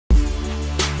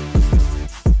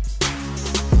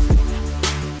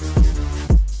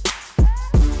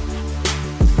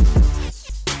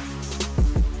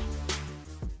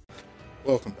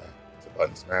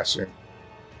Smashing.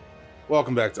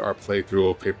 Welcome back to our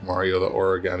playthrough of Paper Mario the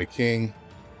Origami King.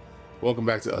 Welcome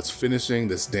back to us finishing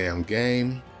this damn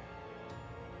game.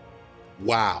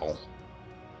 Wow.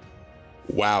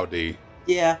 Wow, D.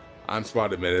 Yeah. I'm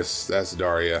Spotted Menace. That's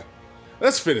Daria.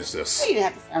 Let's finish this. You didn't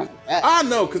have to sound like that. I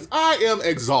know, because I am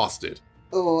exhausted.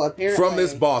 Oh, apparently. From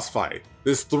this boss fight.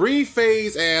 This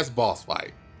 3-phase ass boss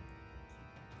fight.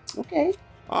 Okay.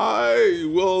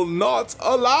 I will not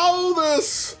allow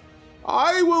this.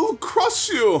 I will crush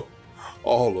you.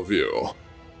 All of you.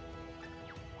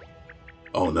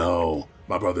 Oh no,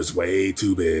 my brother's way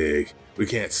too big. We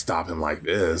can't stop him like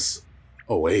this.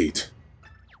 Oh wait.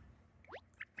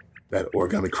 That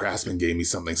origami craftsman gave me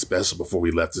something special before we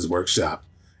left his workshop.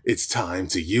 It's time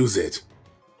to use it.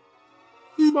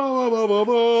 Ba, ba, ba, ba,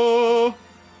 ba.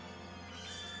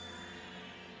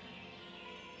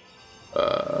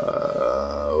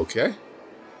 Okay.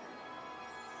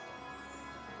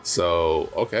 So,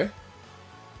 okay.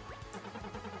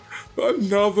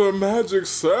 Another magic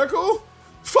circle?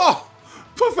 Pah!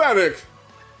 Pathetic!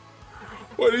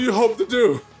 What do you hope to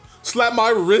do? Slap my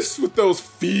wrists with those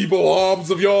feeble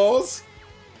arms of yours?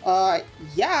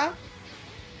 Yeah.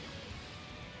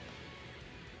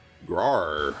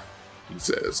 Grar, he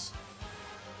says.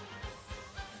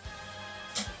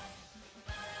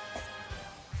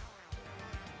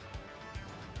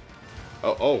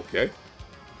 Oh, okay.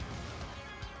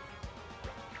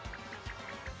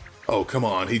 Oh, come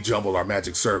on, he jumbled our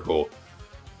magic circle.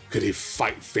 Could he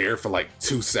fight fair for like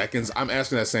 2 seconds? I'm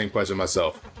asking that same question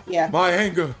myself. Yeah. My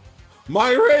anger,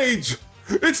 my rage,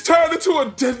 it's turned into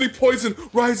a deadly poison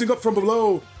rising up from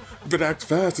below. If it acts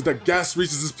fast and that gas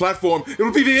reaches this platform, it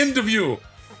will be the end of you.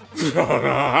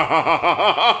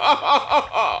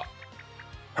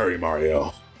 Hurry,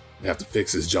 Mario. We have to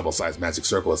fix this jumble-sized magic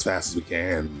circle as fast as we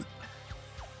can.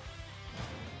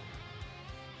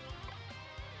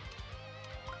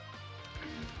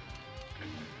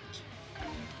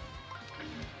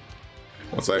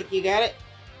 One sec. Think you got it?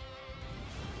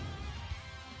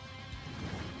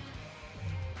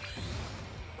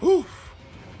 Whew.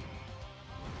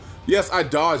 Yes, I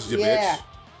dodged you, Yeah. bitch.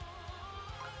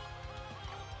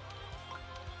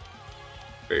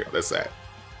 There you go, that's that.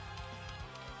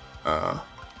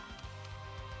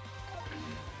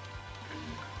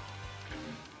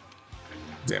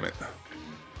 Damn it.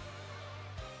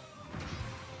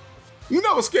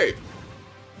 No escape!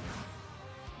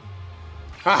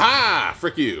 Haha!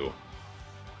 Frick you.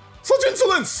 Such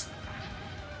insolence!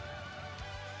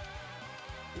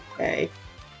 Okay.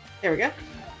 There we go.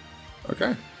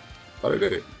 Okay. Thought I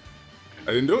did it.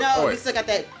 I didn't do it? No, Oh, you wait. still got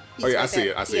that piece Oh, yeah, right I see there.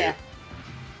 it. I see yeah. it.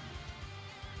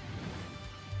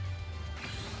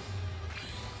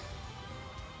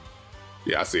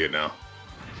 Yeah, I see it now.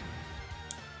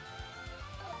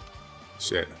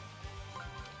 Shit.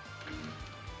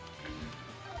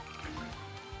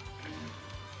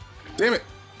 Damn it!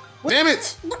 Damn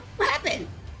it! What happened?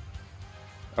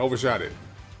 I overshot it.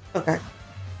 Okay.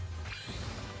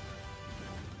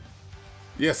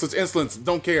 Yeah, such insolence.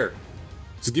 Don't care.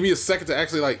 Just give me a second to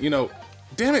actually, like, you know.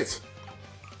 Damn it!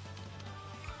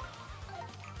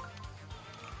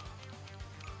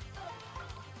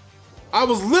 I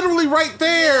was literally right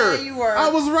there! Yeah, you were. I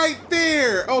was right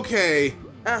there! Okay.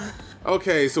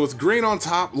 Okay, so it's green on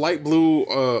top, light blue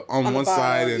on one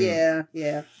side. And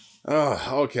yeah.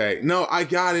 okay. No, I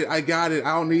got it. I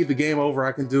don't need the game over.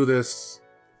 I can do this.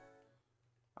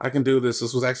 I can do this.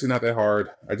 This was actually not that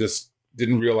hard. I just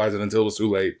didn't realize it until it was too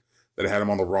late that I had him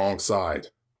on the wrong side.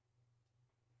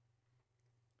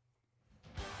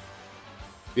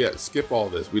 Yeah, skip all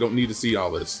this. We don't need to see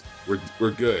all this.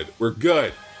 We're good. We're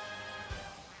good.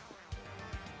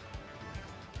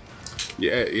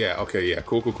 Yeah, okay, yeah.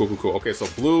 Cool. Okay, so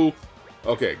blue.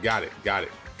 Okay, got it. Got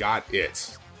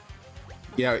it.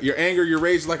 Yeah, your anger, your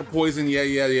rage is like a poison.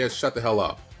 Yeah. Shut the hell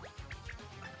up.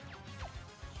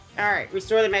 All right,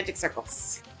 restore the magic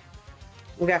circles.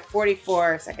 We got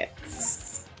 44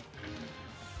 seconds.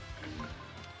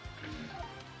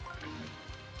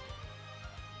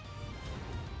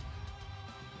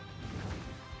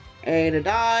 And a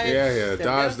dodge. Yeah.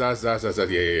 Dodge.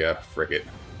 Yeah. Frick it.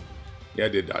 Yeah, I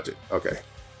did dodge it. Okay.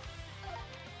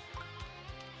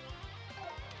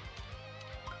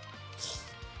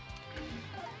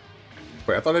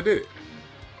 Wait, I thought I did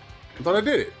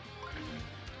it.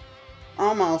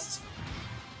 Almost.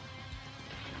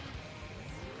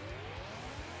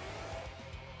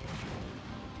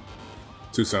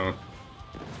 Too soon.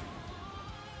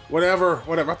 Whatever.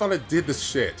 I thought I did this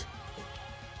shit.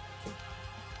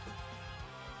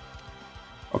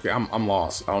 Okay, I'm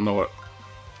lost. I don't know what.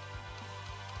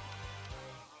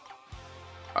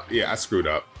 Yeah, I screwed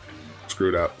up.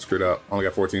 screwed up. Screwed up. Only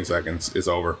got 14 seconds. It's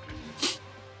over.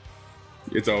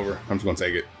 It's over. I'm just gonna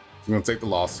take it. I'm gonna take the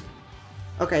loss.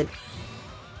 Okay.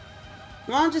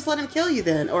 Well, just let him kill you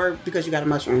then, or because you got a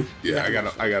mushroom. Yeah, I got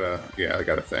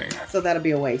a thing. So that'll be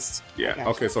a waste. Yeah.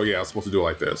 Okay. So yeah, I was supposed to do it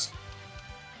like this.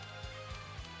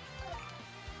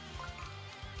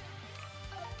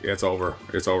 Yeah, it's over.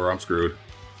 It's over. I'm screwed.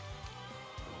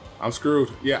 I'm screwed.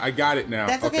 Yeah, I got it now.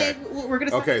 That's okay. We're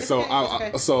gonna. Okay, so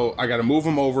so I got to move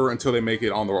them over until they make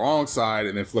it on the wrong side,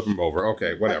 and then flip them over.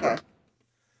 Okay, whatever. Okay.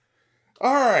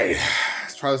 All right,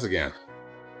 let's try this again.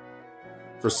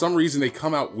 For some reason, they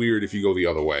come out weird if you go the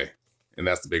other way, and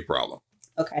that's the big problem.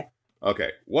 Okay.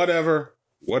 Okay, whatever.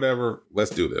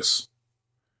 Let's do this.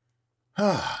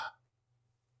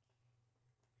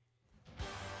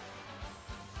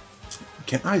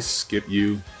 Can I skip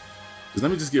you? Just let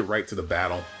me just get right to the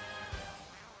battle.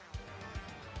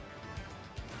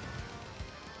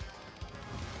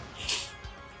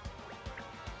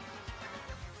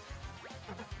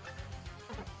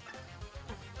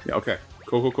 Yeah, okay.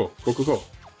 Cool.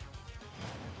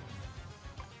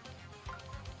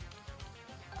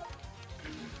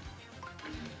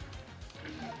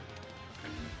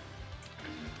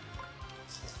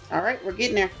 All right, we're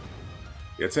getting there.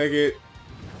 Yeah, take it.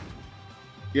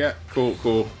 Yeah,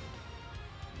 cool.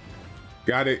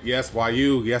 Got it. Yes, why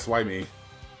you? Yes, why me?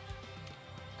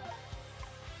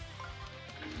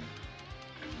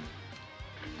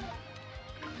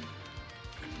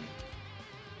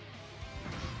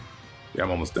 Yeah,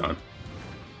 I'm almost done.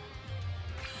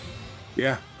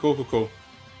 Yeah, cool.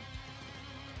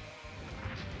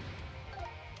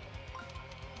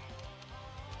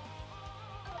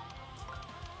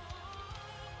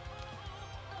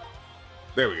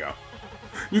 There we go.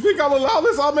 You think I'll allow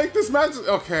this? I'll make this match.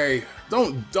 Okay,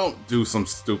 don't do some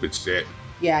stupid shit.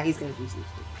 Yeah, he's gonna do some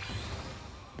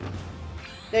stupid.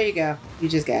 There you go. You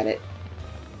just got it.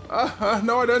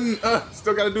 No, I didn't.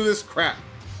 Still gotta do this crap.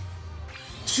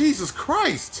 Jesus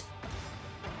Christ!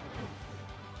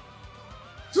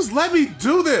 Just let me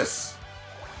do this!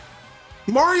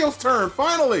 Mario's turn,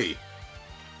 finally!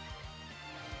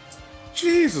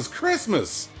 Jesus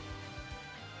Christmas!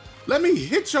 Let me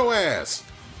hit your ass!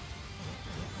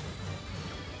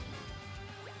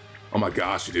 Oh my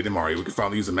gosh, you did it, Mario. We can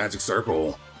finally use a magic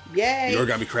circle. Yay! The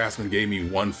Origami Craftsman gave me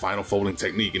one final folding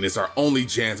technique, and it's our only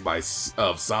chance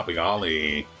of stopping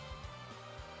Ollie.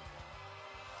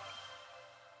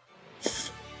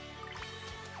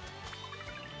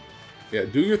 Yeah,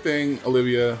 do your thing,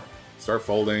 Olivia. Start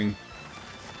folding.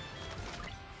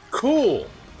 Cool!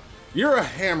 You're a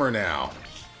hammer now.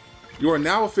 You are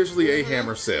now officially a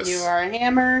hammer sis. You are a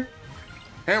hammer.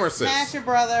 Hammer sis. Smash your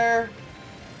brother.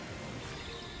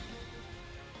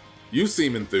 You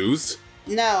seem enthused.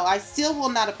 No, I still will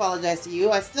not apologize to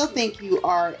you. I still think you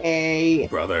are a...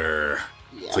 Brother,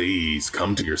 yeah. Please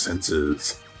come to your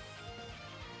senses.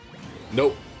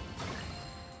 Nope.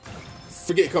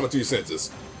 Forget coming to your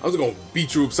senses. I'm just gonna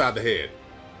beat you upside the head.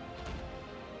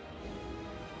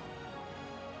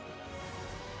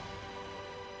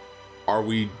 Are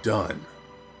we done?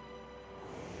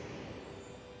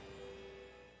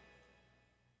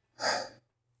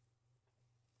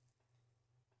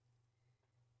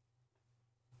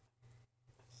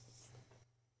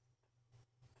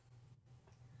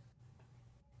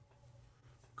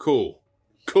 Cool.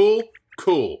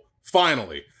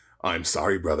 Finally. I'm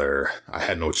sorry, brother. I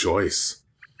had no choice.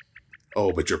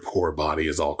 Oh, but your poor body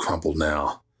is all crumpled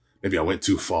now. Maybe I went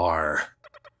too far.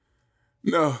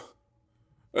 No.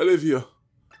 Olivia.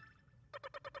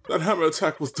 That hammer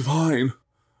attack was divine.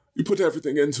 You put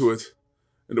everything into it,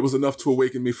 and it was enough to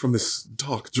awaken me from this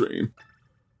dark dream.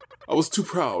 I was too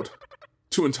proud,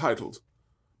 too entitled.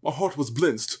 My heart was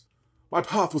blinched. My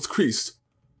path was creased.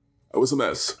 I was a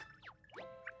mess.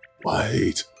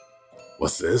 Wait.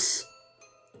 What's this?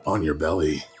 On your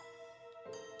belly.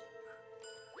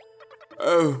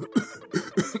 Oh.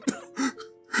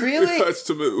 Really? It hurts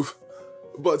to move.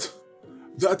 But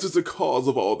that is the cause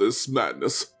of all this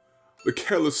madness. The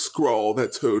careless scrawl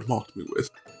that Toad mocked me with.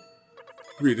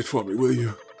 Read it for me, will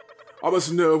you? I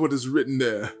must know what is written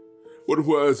there. What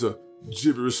words a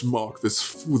gibberish mark this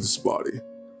foolish body.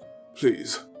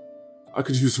 Please. I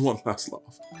could use one last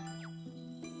laugh.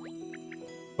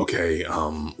 Okay,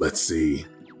 let's see.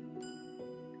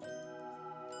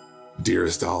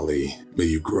 Dearest Ollie, may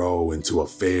you grow into a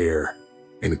fair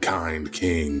and kind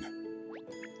king.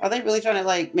 Are they really trying to,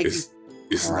 like, make It's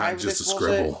not just a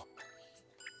scribble.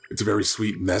 It's a very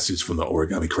sweet message from the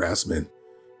Origami Craftsman.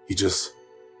 He just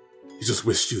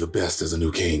wished you the best as a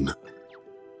new king.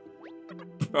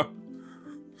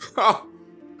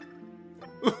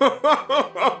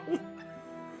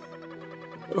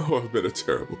 Oh, I've been a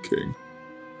terrible king.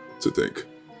 To think,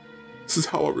 this is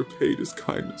how I repaid his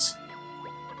kindness.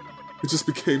 I just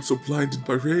became so blinded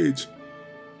by rage.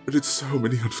 I did so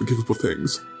many unforgivable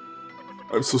things.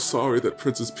 I'm so sorry that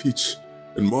Princess Peach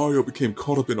and Mario became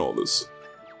caught up in all this.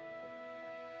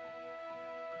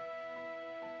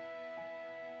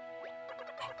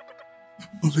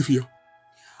 Olivia.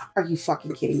 Are you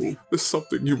fucking kidding me? There's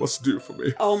something you must do for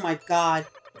me. Oh my god.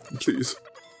 Please,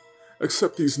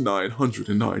 accept these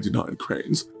 999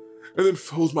 cranes, and then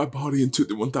fold my body into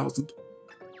the 1000th.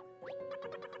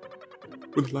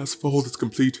 When the last fold is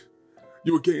complete,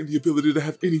 you will gain the ability to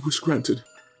have any wish granted.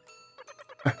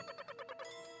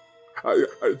 I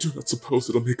do not suppose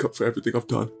it'll make up for everything I've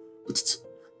done, but it's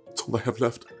all I have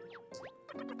left.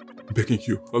 I'm begging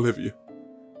you, Olivia.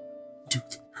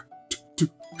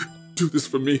 Do this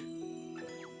for me.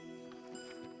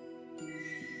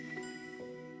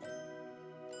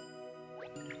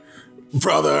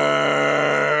 Brother!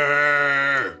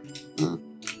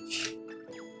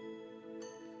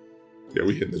 Yeah,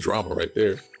 we hitting the drama right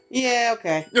there. Yeah,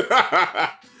 okay.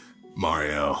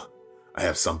 Mario, I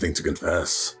have something to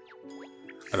confess.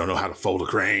 I don't know how to fold a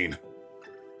crane.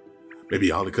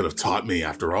 Maybe Ollie could have taught me.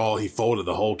 After all, he folded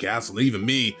the whole castle, even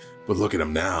me. But look at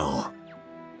him now.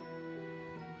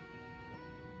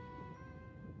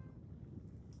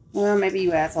 Well, maybe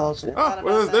you asshole should have thought about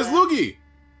well, there's that. Luigi.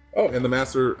 Oh, and the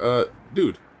master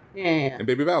dude. Yeah. And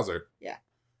Baby Bowser. Yeah.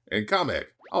 And Kamek.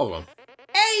 All of them.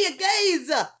 Hey, you guys!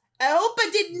 I hope I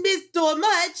didn't miss too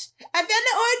much. I found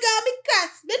the origami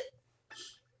craftsman.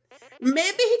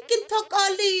 Maybe he can talk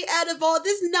Ollie out of all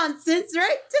this nonsense,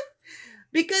 right?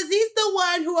 Because he's the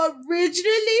one who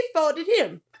originally folded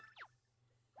him.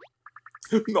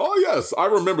 Oh, yes, I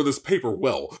remember this paper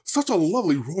well. Such a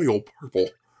lovely royal purple.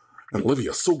 And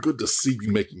Olivia, so good to see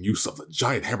you making use of the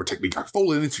giant hammer technique I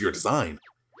folded into your design.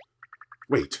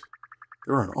 Wait,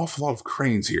 there are an awful lot of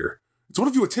cranes here. Is one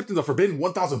of you attempting the forbidden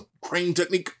 1000 crane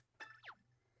technique?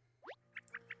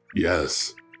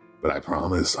 Yes, but I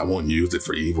promise I won't use it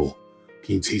for evil.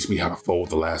 Can you teach me how to fold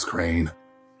the last crane?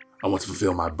 I want to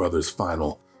fulfill my brother's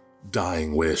final,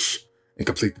 dying wish and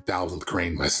complete the 1000th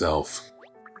crane myself.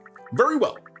 Very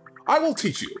well, I will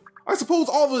teach you. I suppose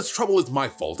all this trouble is my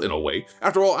fault in a way.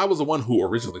 After all, I was the one who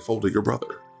originally folded your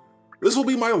brother. This will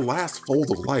be my last fold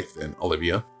of life then,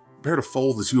 Olivia. Prepare to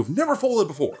fold as you have never folded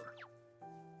before.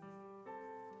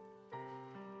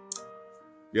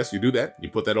 Yes, you do that. You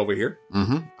put that over here.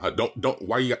 Don't.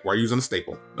 Why are you using a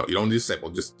staple? No, you don't need a staple.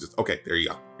 Just. Okay, there you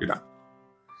go. You're done.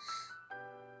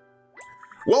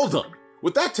 Well done.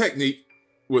 With that technique,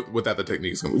 with that the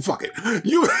technique is gonna fuck it.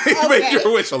 You make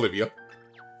your wish, Olivia.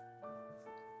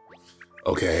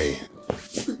 Okay,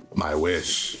 my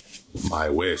wish. I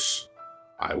wish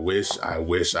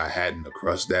I hadn't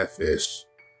crushed that fish.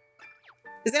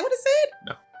 Is that what it said?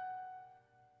 No.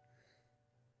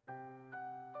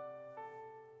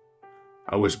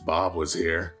 I wish Bob was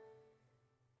here.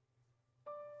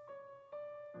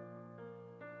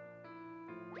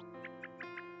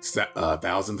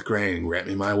 Thousandth crane, grant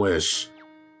me my wish.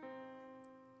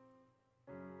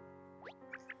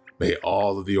 May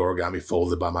all of the origami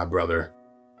folded by my brother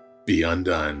be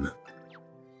undone.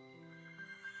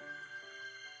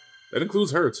 That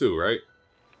includes her too, right?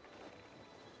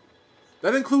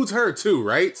 That includes her too,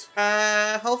 right?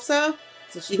 Hope so.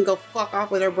 So she can go fuck off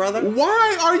with her brother.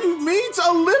 Why are you mean to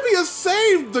Olivia?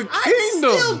 Saved the kingdom.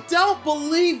 I still don't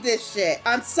believe this shit.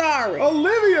 I'm sorry.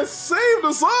 Olivia saved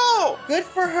us all. Good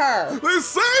for her. They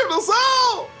saved us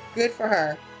all. Good for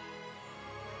her.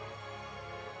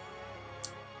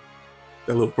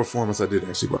 That little performance I did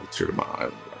actually brought a tear to my eye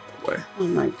that way. Oh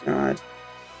my god.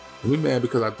 Don't be mad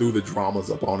because I threw the dramas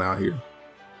up on out here.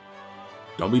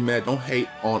 Don't be mad. Don't hate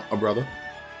on a brother.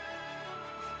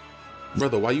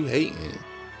 Brother, why you hating?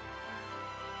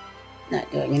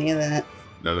 Not doing any of that.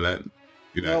 None of that?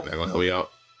 You're not gonna help me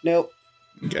out? Nope.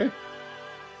 Okay.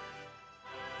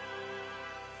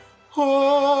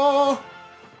 Oh,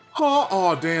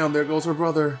 damn, there goes her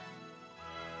brother.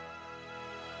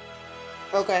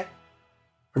 Okay.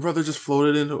 Her brother just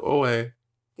floated away.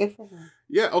 Good for her.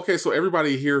 Yeah, okay, so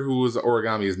everybody here who was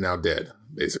origami is now dead,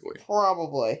 basically.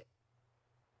 Probably.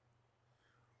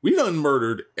 We done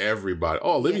murdered everybody.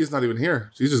 Oh, Olivia's not even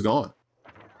here. She's just gone.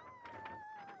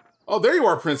 Oh, there you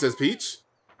are, Princess Peach.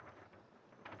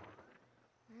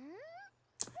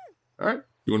 All right.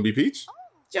 You want to be Peach?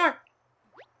 Sure.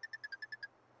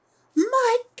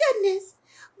 My goodness.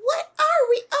 What are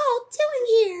we all doing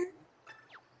here?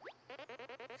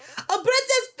 Oh,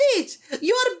 Princess Peach,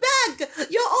 you're back.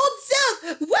 Your old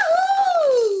self.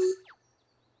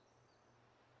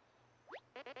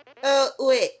 Woohoo!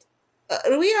 Wait.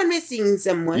 We are missing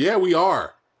someone. Yeah, we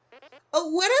are.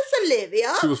 Oh, where is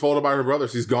Olivia? She was folded by her brother.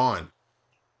 She's gone.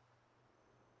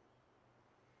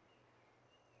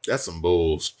 That's some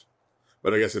bulls.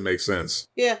 But I guess it makes sense.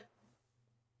 Yeah.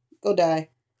 Go die.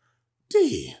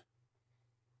 D.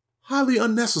 Highly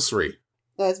unnecessary.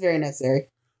 No, it's very necessary.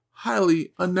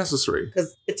 Highly unnecessary.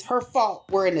 Because it's her fault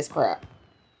we're in this crap.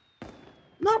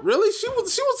 Not really. She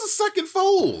was the second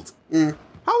fold. Mm.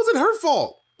 How was it her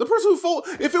fault? The person who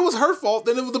folded. If it was her fault,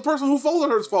 then it was the person who folded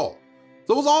her's fault.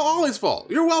 So it was all Ollie's fault.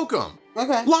 You're welcome.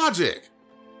 Okay. Logic.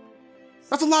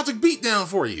 That's a logic beatdown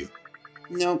for you.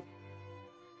 Nope.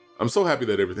 I'm so happy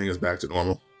that everything is back to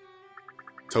normal.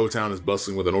 Toad Town is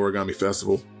bustling with an origami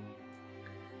festival.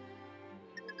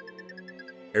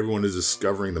 Everyone is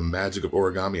discovering the magic of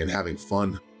origami and having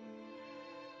fun.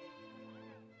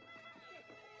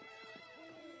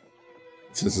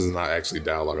 Since this is not actually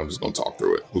dialogue, I'm just going to talk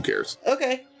through it. Who cares?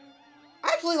 Okay.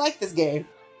 I actually like this game.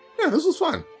 Yeah, this was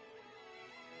fun.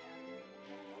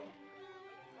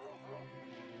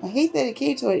 I hate that it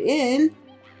came to an end.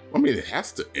 I mean, it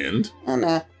has to end. I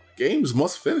know. Games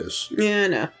must finish. Yeah, I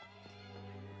know.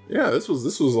 Yeah, this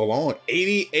was a long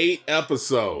 88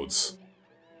 episodes.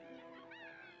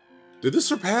 Did this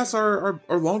surpass our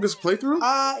longest playthrough?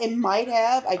 It might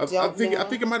have. I don't know. I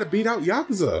think it might have beat out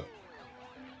Yakuza.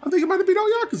 I think it might have beat out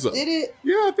Yakuza. Did it?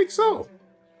 Yeah, I think so.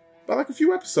 By like a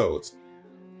few episodes.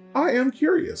 I am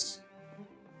curious.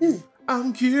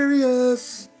 I'm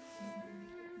curious.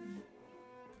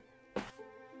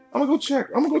 I'm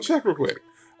gonna go check real quick.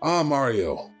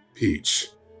 Mario, Peach.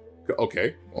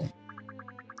 Okay. Well,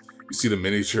 you see the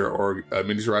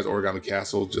miniaturized origami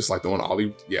castle, just like the one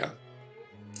Ollie. Yeah.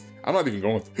 I'm not even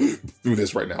going through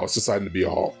this right now. It's deciding to be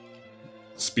all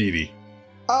speedy.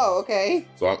 Oh, okay.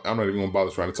 So I'm not even gonna bother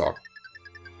trying to talk.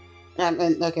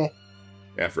 Okay.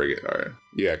 Yeah, forget. All right.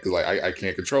 Yeah, because like I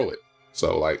can't control it.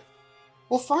 So like.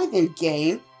 Well, fine then,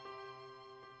 game.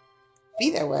 Be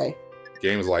that way.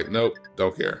 Game is like, nope,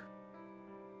 don't care.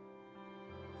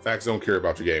 Facts don't care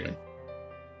about your gaming.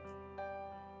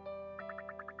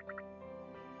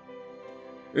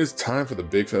 It's time for the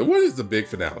big finale. What is the big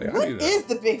finale? What is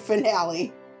the big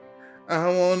finale? I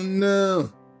want to know.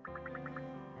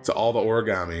 To all the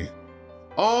origami.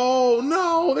 Oh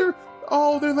no! They're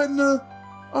letting the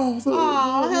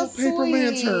little paper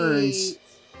lanterns.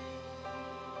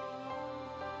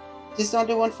 Just don't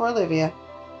do one for Olivia.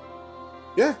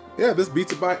 Yeah. This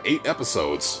beats it by 8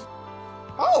 episodes.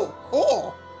 Oh,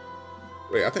 cool.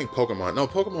 Wait, I think Pokemon. No,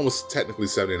 Pokemon was technically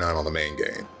 79 on the main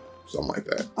game. Something like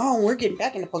that. Oh, we're getting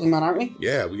back into Pokemon, aren't we?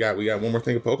 Yeah, we got one more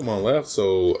thing of Pokemon left,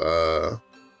 so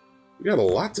we got a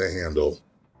lot to handle.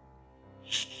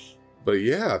 But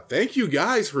yeah, thank you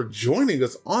guys for joining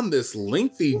us on this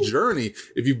lengthy journey.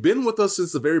 If you've been with us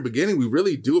since the very beginning, we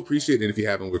really do appreciate it. And if you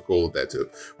haven't, we're cool with that too.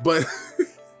 But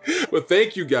but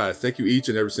thank you guys. Thank you each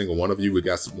and every single one of you. We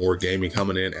got some more gaming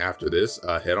coming in after this.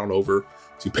 Head on over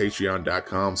to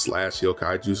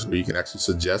patreon.com/HEELKAIJU so you can actually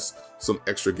suggest some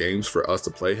extra games for us to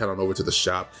play. Head on over to the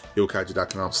shop,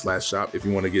 HEELKAIJU.com/shop, if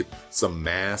you want to get some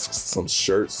masks, some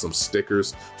shirts, some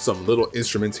stickers, some little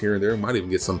instruments here and there. Might even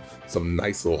get some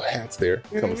nice little hats there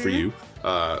coming for you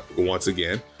once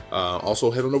again.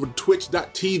 Also head on over to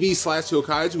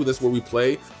twitch.tv/HEELKAIJU. That's where we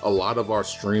play a lot of our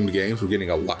streamed games. We're getting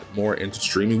a lot more into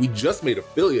streaming. We just made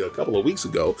affiliate a couple of weeks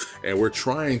ago, and we're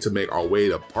trying to make our way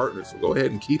to partners. So go ahead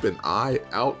and keep an eye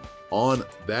out on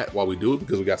that while we do it,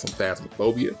 because we got some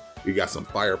Phasmophobia. We got some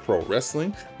Fire Pro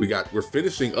Wrestling. We're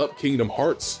finishing up Kingdom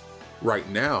Hearts right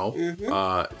now. And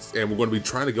we're going to be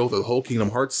trying to go through the whole Kingdom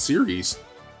Hearts series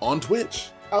on Twitch.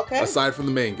 Okay. Aside from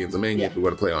the main games we're going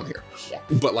to play on here. Yeah.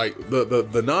 But like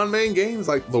the non-main games,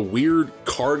 like the weird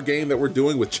card game that we're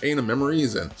doing with Chain of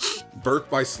Memories and Birth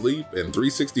by Sleep and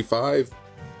 365-2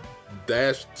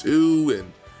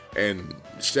 and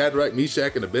Shadrach,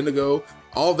 Meshach, and Abednego,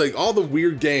 all the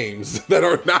weird games that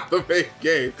are not the main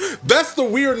game. That's the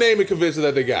weird naming convention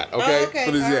that they got, okay?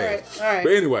 For these games. All right.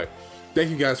 But anyway, thank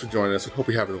you guys for joining us. I hope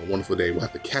you're having a wonderful day. We'll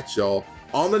have to catch y'all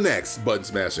on the next button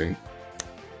smashing.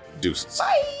 Deuces.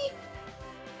 Bye.